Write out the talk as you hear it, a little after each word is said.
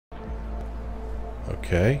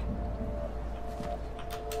Okay.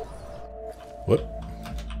 What?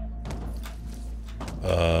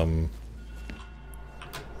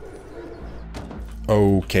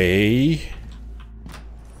 Okay.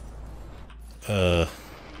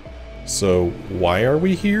 So why are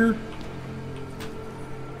we here?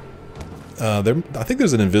 I think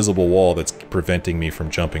there's an invisible wall that's preventing me from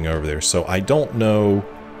jumping over there, so I don't know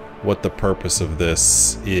what the purpose of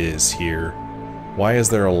this is here. Why is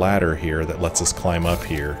there a ladder here that lets us climb up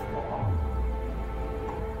here?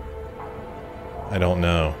 I don't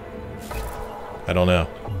know. I don't know.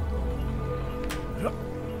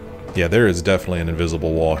 Yeah, there is definitely an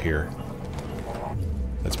invisible wall here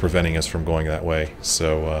that's preventing us from going that way,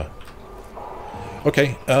 so,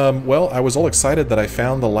 okay, well, I was all excited that I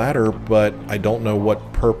found the ladder, but I don't know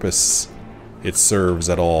what purpose it serves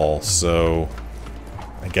at all, so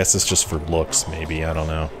I guess it's just for looks, maybe, I don't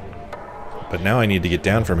know. But now I need to get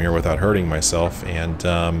down from here without hurting myself, and,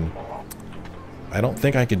 I don't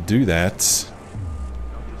think I could do that.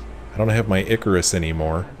 I don't have my Icarus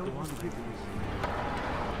anymore.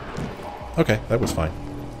 Okay, that was fine.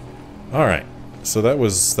 Alright, so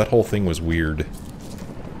that whole thing was weird.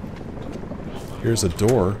 Here's a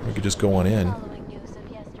door. We could just go on in.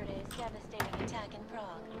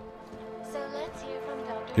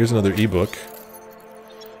 Here's another ebook.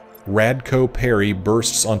 Radko Perry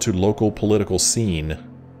bursts onto local political scene.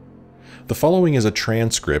 The following is a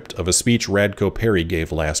transcript of a speech Radko Perry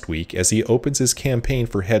gave last week as he opens his campaign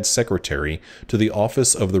for head secretary to the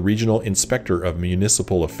office of the Regional Inspector of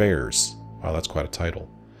Municipal Affairs. Wow, that's quite a title.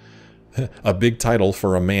 A big title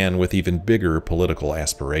for a man with even bigger political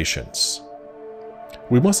aspirations.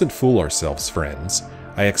 We mustn't fool ourselves, friends.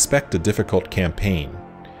 I expect a difficult campaign.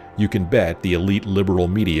 You can bet the elite liberal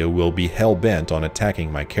media will be hell-bent on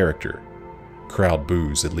attacking my character. Crowd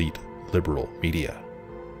boos elite liberal media.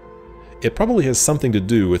 It probably has something to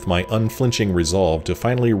do with my unflinching resolve to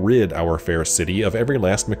finally rid our fair city of every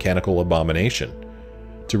last mechanical abomination.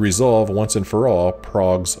 To resolve once and for all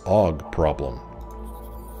Prague's Aug problem.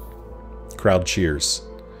 Crowd cheers.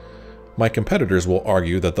 My competitors will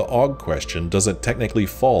argue that the Aug question doesn't technically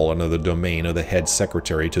fall under the domain of the head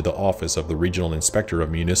secretary to the office of the Regional Inspector of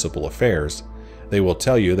Municipal Affairs. They will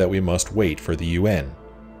tell you that we must wait for the UN.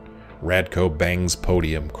 Radko bangs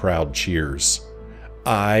podium, crowd cheers.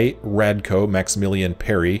 I, Radko Maximilian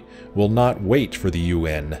Perry, will not wait for the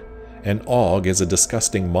UN. An Aug is a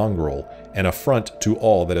disgusting mongrel, an affront to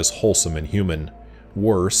all that is wholesome and human.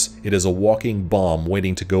 Worse, it is a walking bomb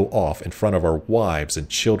waiting to go off in front of our wives and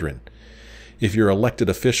children. If your elected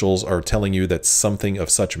officials are telling you that something of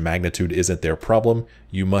such magnitude isn't their problem,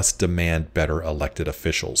 you must demand better elected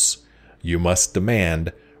officials. You must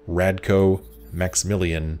demand Radko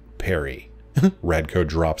Maximilian Perry. Radko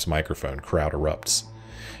drops microphone, crowd erupts.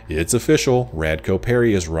 It's official, Radko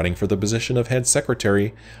Perry is running for the position of head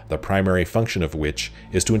secretary, the primary function of which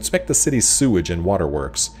is to inspect the city's sewage and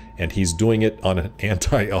waterworks, and he's doing it on an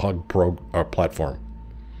anti-Aug platform.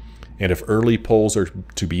 And if early polls are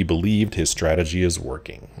to be believed, his strategy is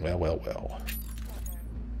working. Well, well, well.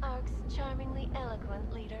 Aug's charmingly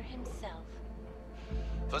eloquent leader himself.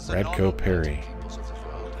 Radko Perry.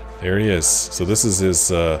 There he is. So this is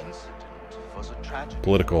his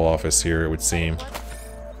political office here, it would seem.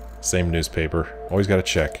 Same newspaper. Always got to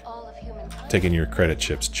check. Taking your credit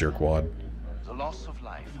chips, jerkwad. The loss of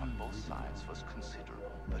life on both sides was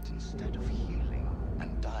considerable, but instead of healing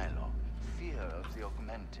and dialogue, fear of the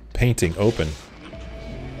augmented. Painting open.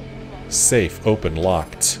 Safe open,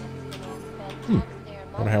 locked.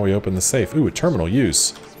 Wonder how we open the safe. Ooh, a terminal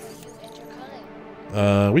use.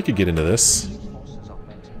 We could get into this.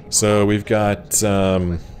 So we've got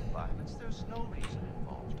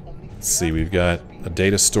let's see, we've got a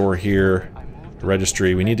data store here,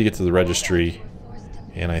 registry. We need to get to the registry,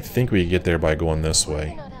 and I think we get there by going this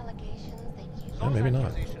way. Oh, maybe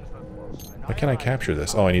not. Why can't I capture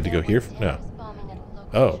this? Oh, I need to go here? No.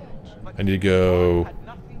 Oh, I need to go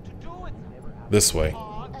this way.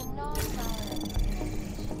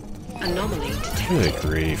 Anomaly detected. Good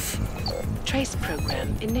grief. Trace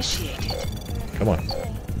program initiated. Come on.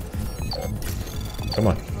 Come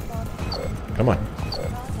on. Come on.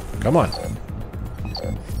 Come on.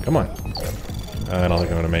 Come on. I don't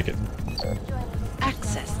think I'm gonna make it.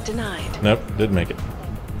 Access denied. Nope, didn't make it.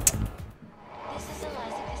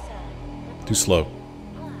 Too slow.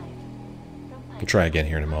 We'll try again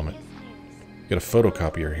here in a moment. Got a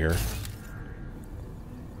photocopier here.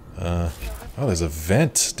 Oh, there's a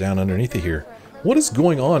vent down underneath it here. What is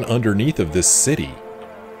going on underneath of this city?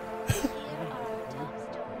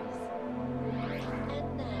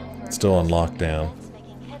 Still on lockdown.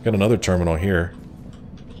 Got another terminal here.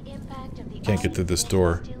 The impact of the Can't get through this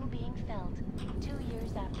door. Still being felt 2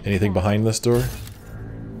 years after Anything the behind this door?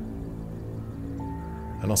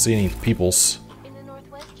 I don't see any peoples. in the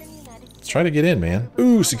northwestern United Let's try to get in, man.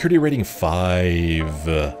 Ooh, security rating 5.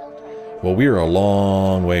 Well, we are a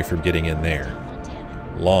long way from getting in there.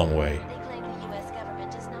 Long way. They claim the US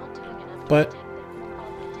government is not doing enough to But protect them from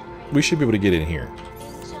augmented we should be able to get in here. In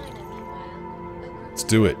China, meanwhile, a group Let's of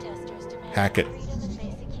do it. protesters demand Hack it. freedom and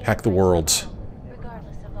basic human Hack the rights, world.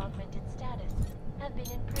 regardless of augmented status, have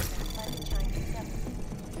been imprisoned by the Chinese government.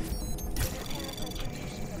 In apparent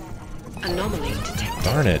retribution for that act, Anomaly detected.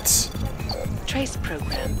 Darn it. Trace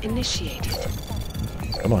program initiated.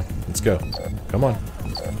 Come on, let's go. Come on.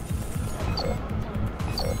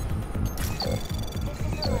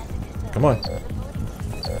 Come on.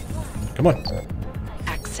 Come on.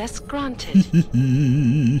 Access granted.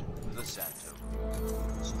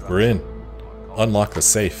 We're in. Unlock the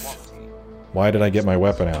safe. Why did I get my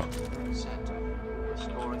weapon out?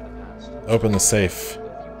 Open the safe.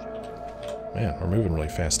 Man, we're moving really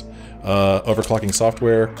fast. Overclocking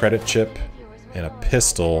software, credit chip, and a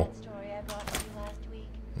pistol. story I brought to you last week,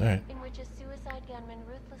 Alright. in which a suicide gunman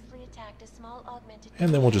ruthlessly attacked a small augmented.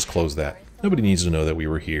 And then we'll just close that. Nobody needs to know that we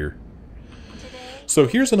were here. Today, So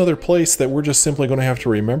here's another place that we're just simply going to have to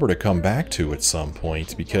remember to come back to at some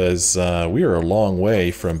point, because we are a long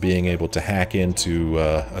way from being able to hack into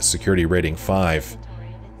a security rating 5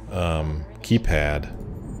 keypad.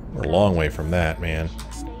 We're a long way from that, man.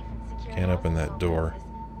 Can't open that door.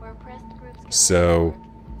 where oppressed groups can So,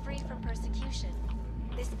 free from persecution.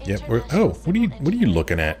 This yep. Oh, what are you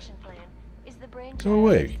looking at? action plan is the brainchild Go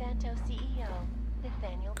away. of Santo CEO,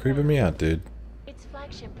 Nathaniel Creeping me out, dude. Its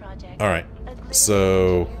flagship project. Alright, a glittering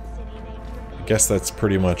so city named I guess that's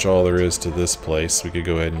pretty much all there is to this place. We could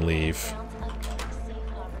go ahead and leave. Grounds upcoming safe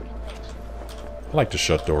harbor convention. I like to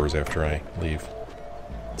shut doors after I leave.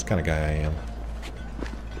 That's the kind of guy I am.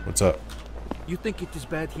 What's up? You think it is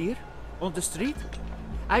bad here? On the street?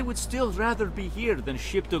 I would still rather be here than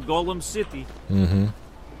shipped to Golem City. Mm-hmm.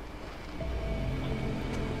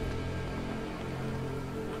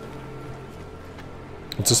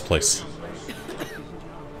 What's this place?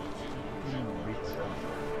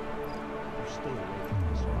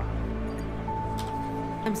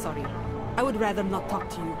 I'm sorry. I would rather not talk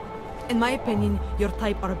to you. In my opinion, your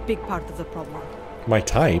type are a big part of the problem. My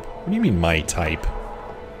type? What do you mean my type?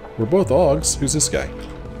 We're both Augs. Who's this guy?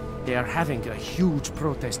 They are having a huge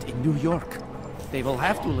protest in New York. They will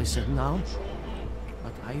have to listen now.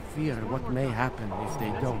 But I fear what may happen if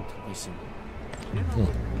they don't listen.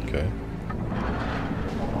 Okay.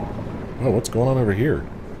 Oh, what's going on over here?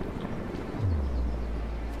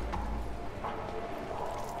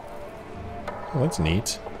 Oh, that's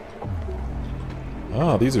neat.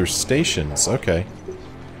 Ah, these are stations. Okay.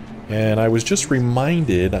 And I was just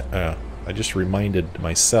reminded, I just reminded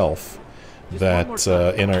myself that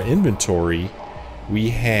in our inventory we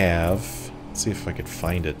have, let's see if I could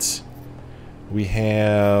find it. We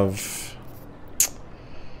have,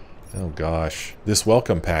 oh gosh, this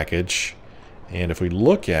welcome package. And if we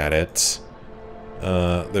look at it,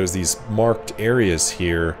 there's these marked areas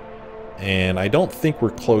here. And I don't think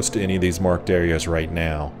we're close to any of these marked areas right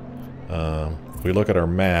now. If we look at our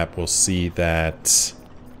map, we'll see that...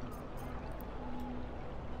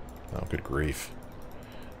 Oh, good grief.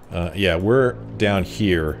 Yeah, we're down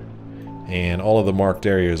here. And all of the marked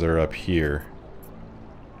areas are up here.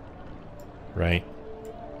 Right?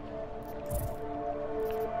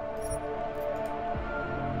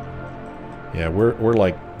 Yeah, we're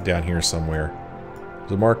like down here somewhere.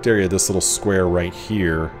 The marked area, this little square right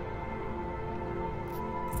here.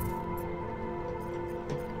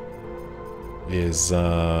 Is,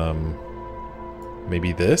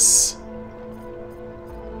 maybe this?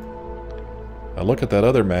 I look at that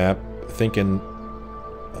other map thinking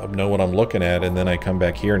I know what I'm looking at, and then I come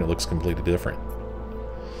back here and it looks completely different.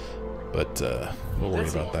 But, we'll worry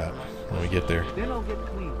about that when we get there. Then I'll get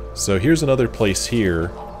clean. So here's another place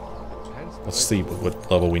here. Let's see what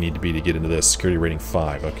level we need to be to get into this. Security rating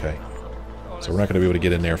 5, okay. So we're not going to be able to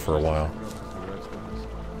get in there for a while.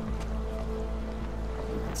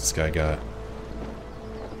 What's this guy got?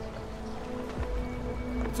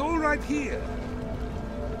 It's all right here.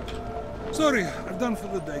 Sorry, I'm done for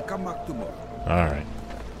the day. Come back tomorrow. Alright.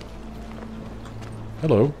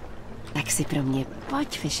 Hello. Tak si pro mě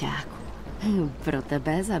pojď, fišáku. Pro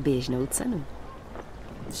tebe za běžnou cenu.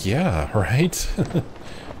 Yeah, right?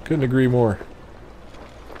 Couldn't agree more.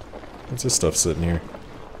 What's this stuff sitting here?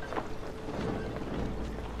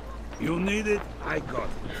 You need it? I got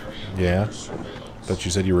it. Yeah? Thought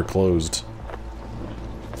you said you were closed.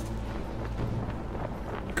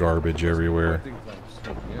 Garbage everywhere.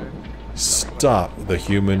 Stop the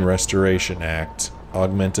Human Restoration Act.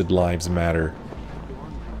 Augmented lives matter.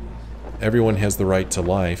 Everyone has the right to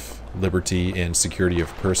life, liberty, and security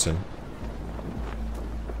of person.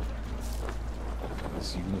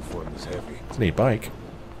 This uniform is heavy. It's a neat bike.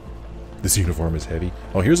 This uniform is heavy.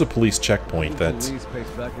 Oh, here's a police checkpoint that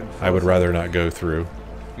I would rather not go through.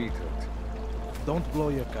 Feet hurt. Don't blow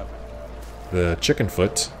your cover. The chicken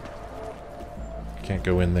foot. Can't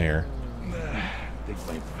go in there. I think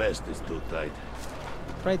my vest is too tight.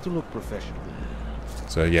 Try to look professional.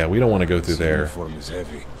 So yeah, we don't want to go through This there. uniform is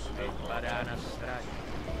heavy.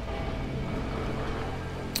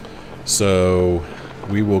 So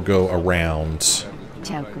we will go around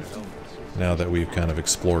Ciałku. now that we've kind of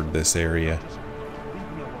explored this area.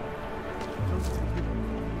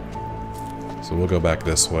 So we'll go back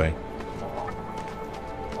this way.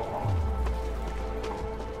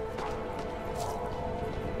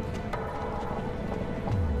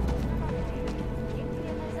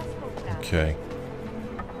 Okay.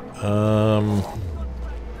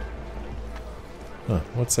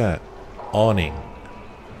 What's that? Awning.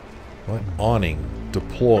 What? Awning.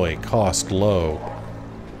 Deploy. Cost low.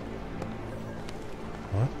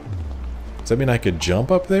 What? Does that mean I could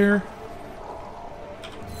jump up there?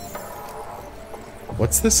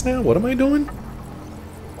 What's this now? What am I doing?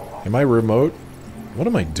 Am I remote? What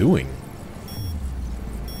am I doing?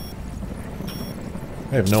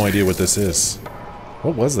 I have no idea what this is.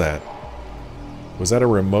 What was that? Was that a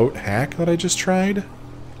remote hack that I just tried?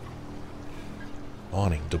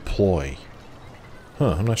 Awning, deploy.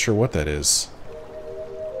 Huh, I'm not sure what that is.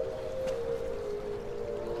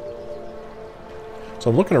 So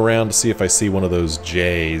I'm looking around to see if I see one of those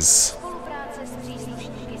J's.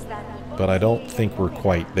 But I don't think we're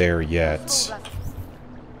quite there yet.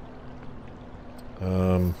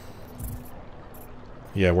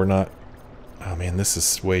 Yeah, we're not... Oh man, this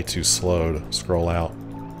is way too slow to scroll out.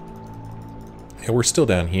 Yeah, we're still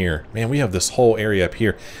down here. Man, we have this whole area up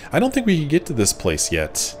here. I don't think we can get to this place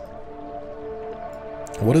yet.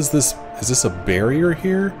 What is this? Is this a barrier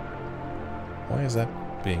here? Why is that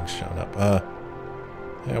being shown up?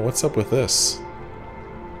 Yeah, what's up with this?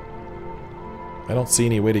 I don't see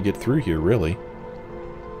any way to get through here, really.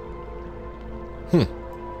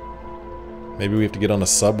 Maybe we have to get on a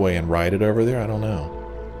subway and ride it over there? I don't know.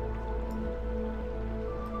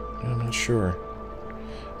 I'm not sure.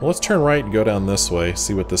 Well, let's turn right and go down this way,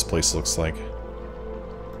 see what this place looks like.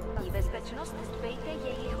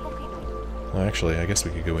 Well, actually, I guess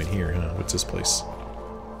we could go in here, huh? What's this place?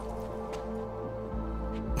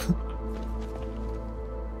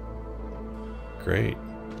 Great.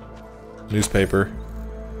 Newspaper.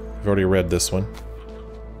 I've already read this one.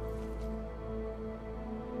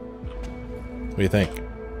 What do you think?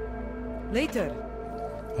 Later.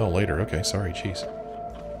 Oh, later. Okay, sorry, jeez.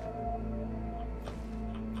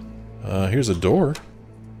 Here's a door.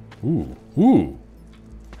 Ooh. Ooh.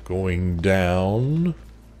 Going down.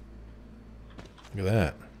 Look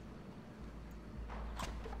at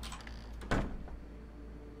that.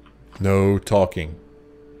 No talking.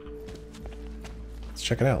 Let's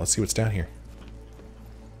check it out. Let's see what's down here.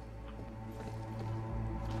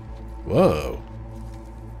 Whoa.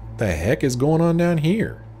 What the heck is going on down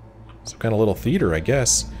here? Some kind of little theater, I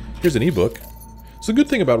guess. Here's an ebook. So a good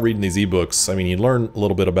thing about reading these ebooks, I mean, you learn a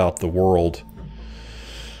little bit about the world.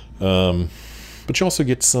 But you also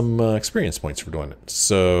get some experience points for doing it.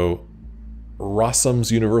 So,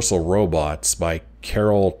 Rossum's Universal Robots by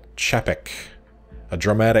Carol Chapek. A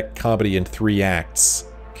dramatic comedy in 3 acts.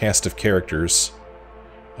 Cast of characters.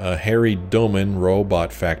 Harry Doman,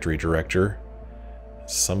 Robot Factory Director.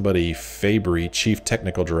 Somebody Fabry, Chief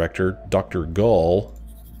Technical Director. Dr. Gull,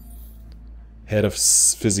 Head of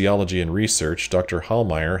Physiology and Research. Dr.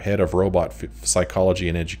 Hallmeyer, Head of Robot Psychology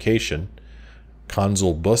and Education.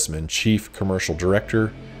 Konsul Busman, Chief Commercial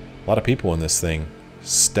Director. A lot of people in this thing.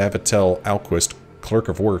 Stavitel Alquist, Clerk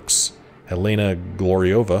of Works. Helena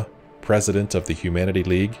Gloriova, President of the Humanity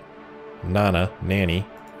League. Nana, Nanny.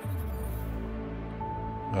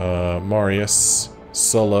 Marius,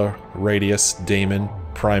 Sulla, Radius, Damon,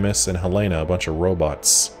 Primus, and Helena, a bunch of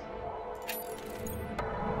robots.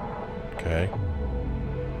 Okay.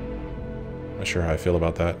 Not sure how I feel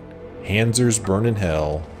about that. Hanser's Burn in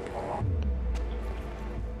Hell.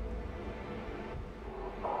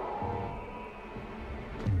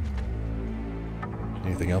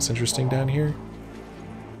 Anything else interesting down here?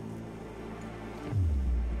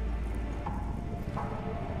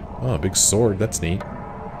 Oh, a big sword. That's neat.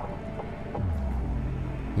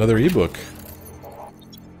 Another ebook.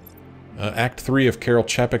 Act 3 of Carol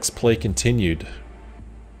Chapek's play continued.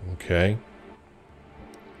 Okay.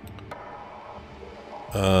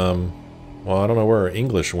 Well, I don't know where our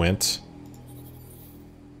English went.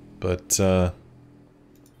 But,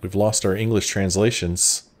 we've lost our English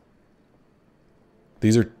translations.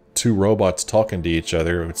 These are two robots talking to each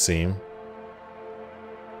other, it would seem.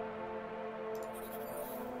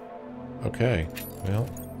 Okay, well,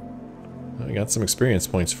 I got some experience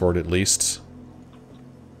points for it at least.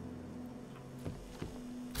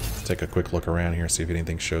 Let's take a quick look around here, see if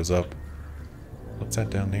anything shows up. What's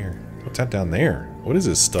that down there? What's that down there? What is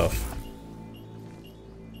this stuff?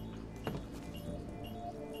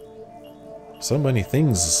 So many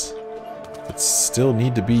things that still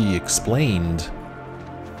need to be explained.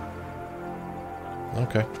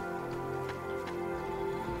 Okay.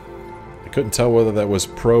 I couldn't tell whether that was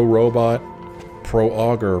pro-robot,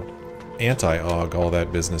 pro-aug, or anti-aug, all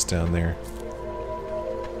that business down there.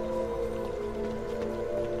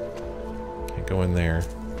 Can't go in there.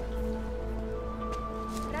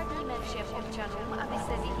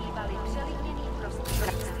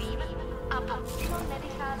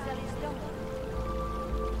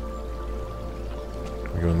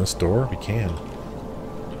 Can we go in this door? We can.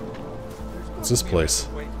 What's this place?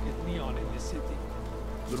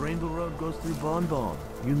 The Rainbow Road goes through Bonbon.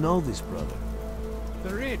 You know this, brother.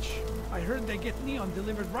 The rich. I heard they get neon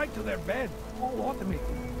delivered right to their bed. All automated.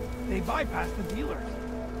 They bypass the dealers.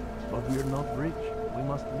 But we're not rich. We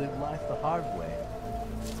must live life the hard way.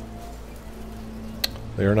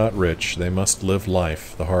 They are not rich. They must live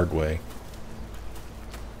life the hard way.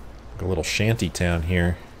 Like a little shanty town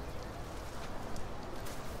here.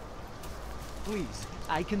 Please,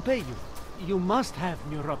 I can pay you. You must have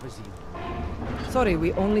neuropathy. Sorry,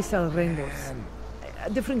 we only sell rainbows. A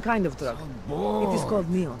different kind of drug. It is called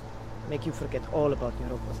neon. Make you forget all about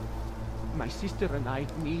neuropathy. My sister and I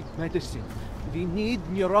need medicine. We need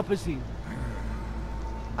neuropathy.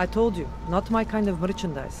 I told you, not my kind of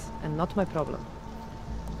merchandise, and not my problem.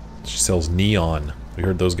 She sells neon. We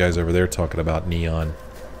heard those guys over there talking about neon.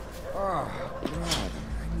 Oh, brother,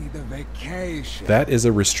 I need a vacation. That is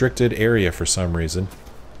a restricted area for some reason.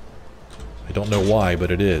 I don't know why,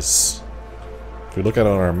 but it is. If we look at it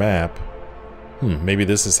on our map, maybe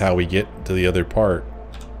this is how we get to the other part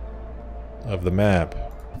of the map.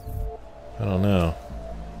 I don't know.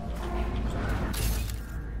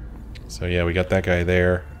 So yeah, we got that guy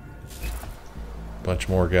there. Bunch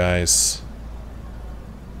more guys.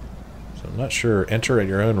 So I'm not sure. Enter at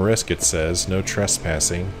your own risk, it says. No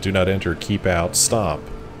trespassing. Do not enter. Keep out. Stop.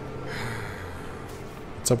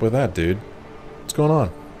 What's up with that, dude? What's going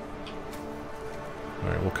on?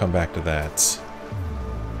 Alright, we'll come back to that.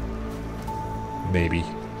 Maybe.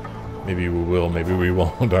 Maybe we will, maybe we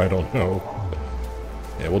won't, I don't know.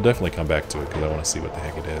 Yeah, we'll definitely come back to it, because I want to see what the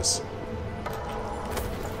heck it is.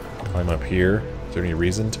 Climb up here. Is there any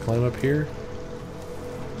reason to climb up here?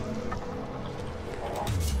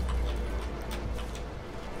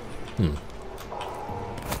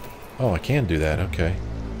 Oh, I can do that, okay.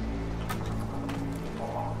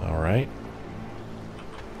 Alright.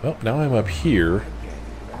 Well, now I'm up here.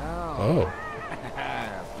 Oh.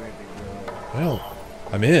 Well,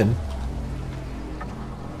 I'm in.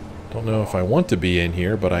 Don't know if I want to be in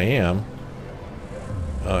here, but I am.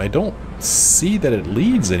 I don't see that it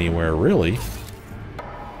leads anywhere, really.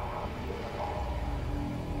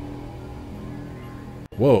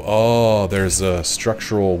 Whoa, oh, there's a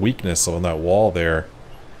structural weakness on that wall there.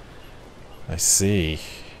 I see.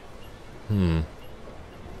 Maybe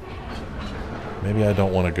I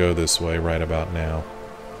don't want to go this way right about now.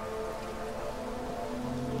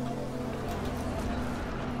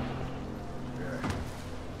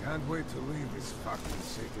 Can't wait to leave this fucking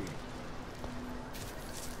city.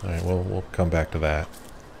 Alright, well, we'll come back to that.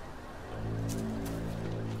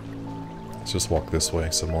 Let's just walk this way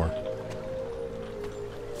some more.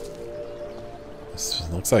 This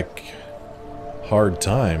looks like hard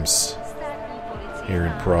times here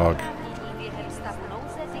in Prague.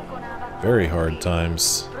 Very hard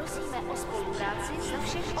times.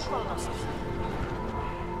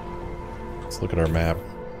 Let's look at our map.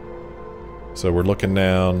 So we're looking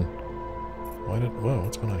down. Whoa,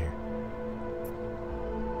 what's going on here?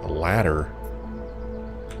 A ladder.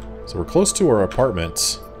 So we're close to our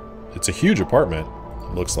apartment. It's a huge apartment,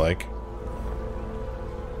 it looks like.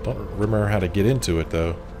 Don't remember how to get into it,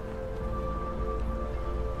 though.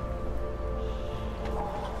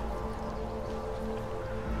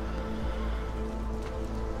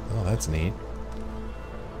 Oh, that's neat.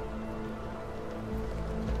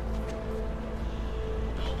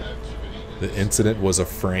 The incident was a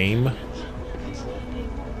frame.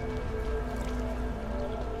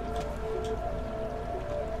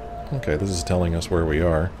 Okay, this is telling us where we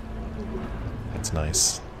are. That's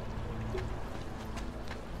nice.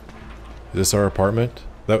 Is this our apartment?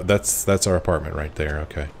 That's our apartment right there,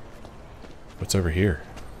 okay. What's over here?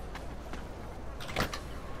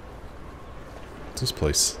 What's this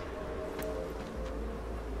place?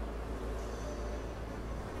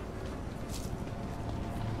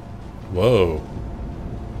 Whoa.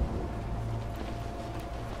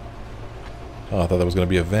 Oh, I thought that was going to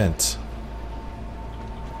be a vent.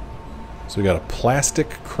 So we got a plastic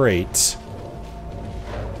crate.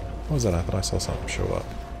 What was that? I thought I saw something show up.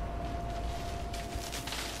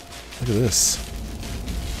 Look at this.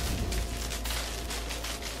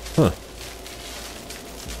 Huh.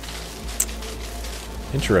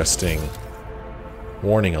 Interesting.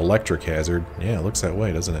 Warning, electric hazard. Yeah, it looks that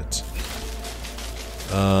way, doesn't it?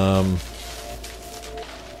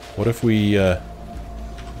 What if we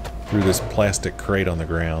threw this plastic crate on the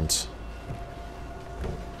ground?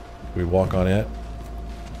 We walk on it?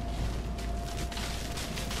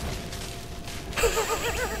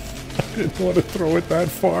 I didn't want to throw it that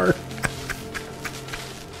far.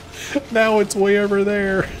 Now it's way over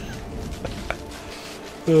there.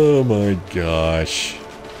 Oh my gosh.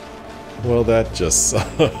 Well, that just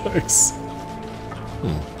sucks.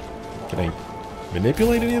 Can I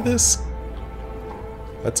manipulate any of this?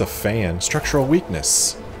 That's a fan. Structural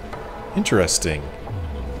weakness. Interesting.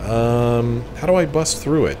 How do I bust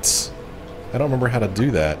through it? I don't remember how to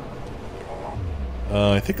do that.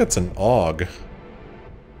 I think that's an aug.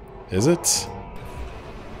 Is it?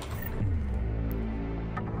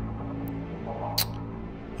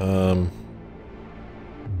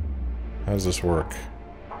 How does this work?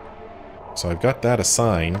 So I've got that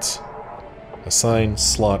assigned. Assign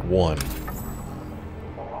slot 1.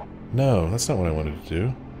 No, that's not what I wanted to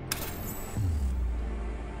do.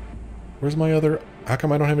 Where's my other... How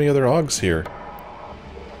come I don't have any other augs here?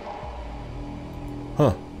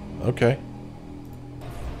 Huh. Okay.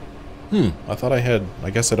 I thought I had... I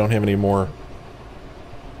guess I don't have any more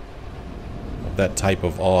of that type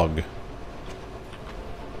of aug.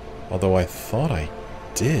 Although I thought I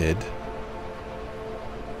did.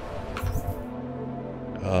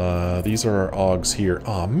 These are our augs here.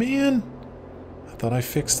 Aw, man! I thought I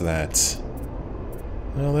fixed that.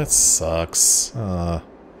 Well, that sucks. Aw,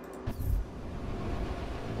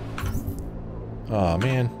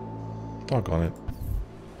 man. Doggone it.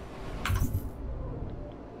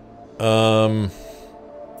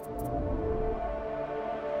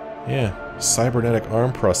 Yeah. Cybernetic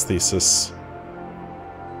arm prosthesis.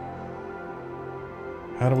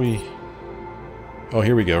 How do we... Oh,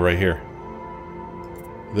 here we go, right here.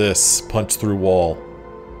 This. Punch through wall.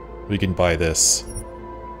 We can buy this.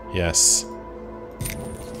 Yes.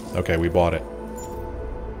 Okay, we bought it.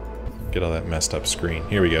 Get all that messed up screen.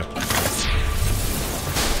 Here we go.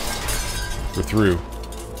 We're through.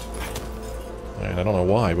 And I don't know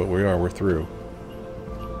why, but we are. We're through.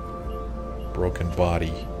 Broken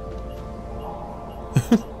body.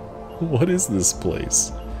 What is this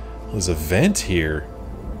place? There's a vent here.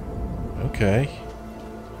 Okay.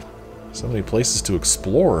 So many places to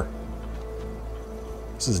explore.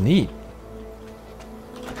 This is neat.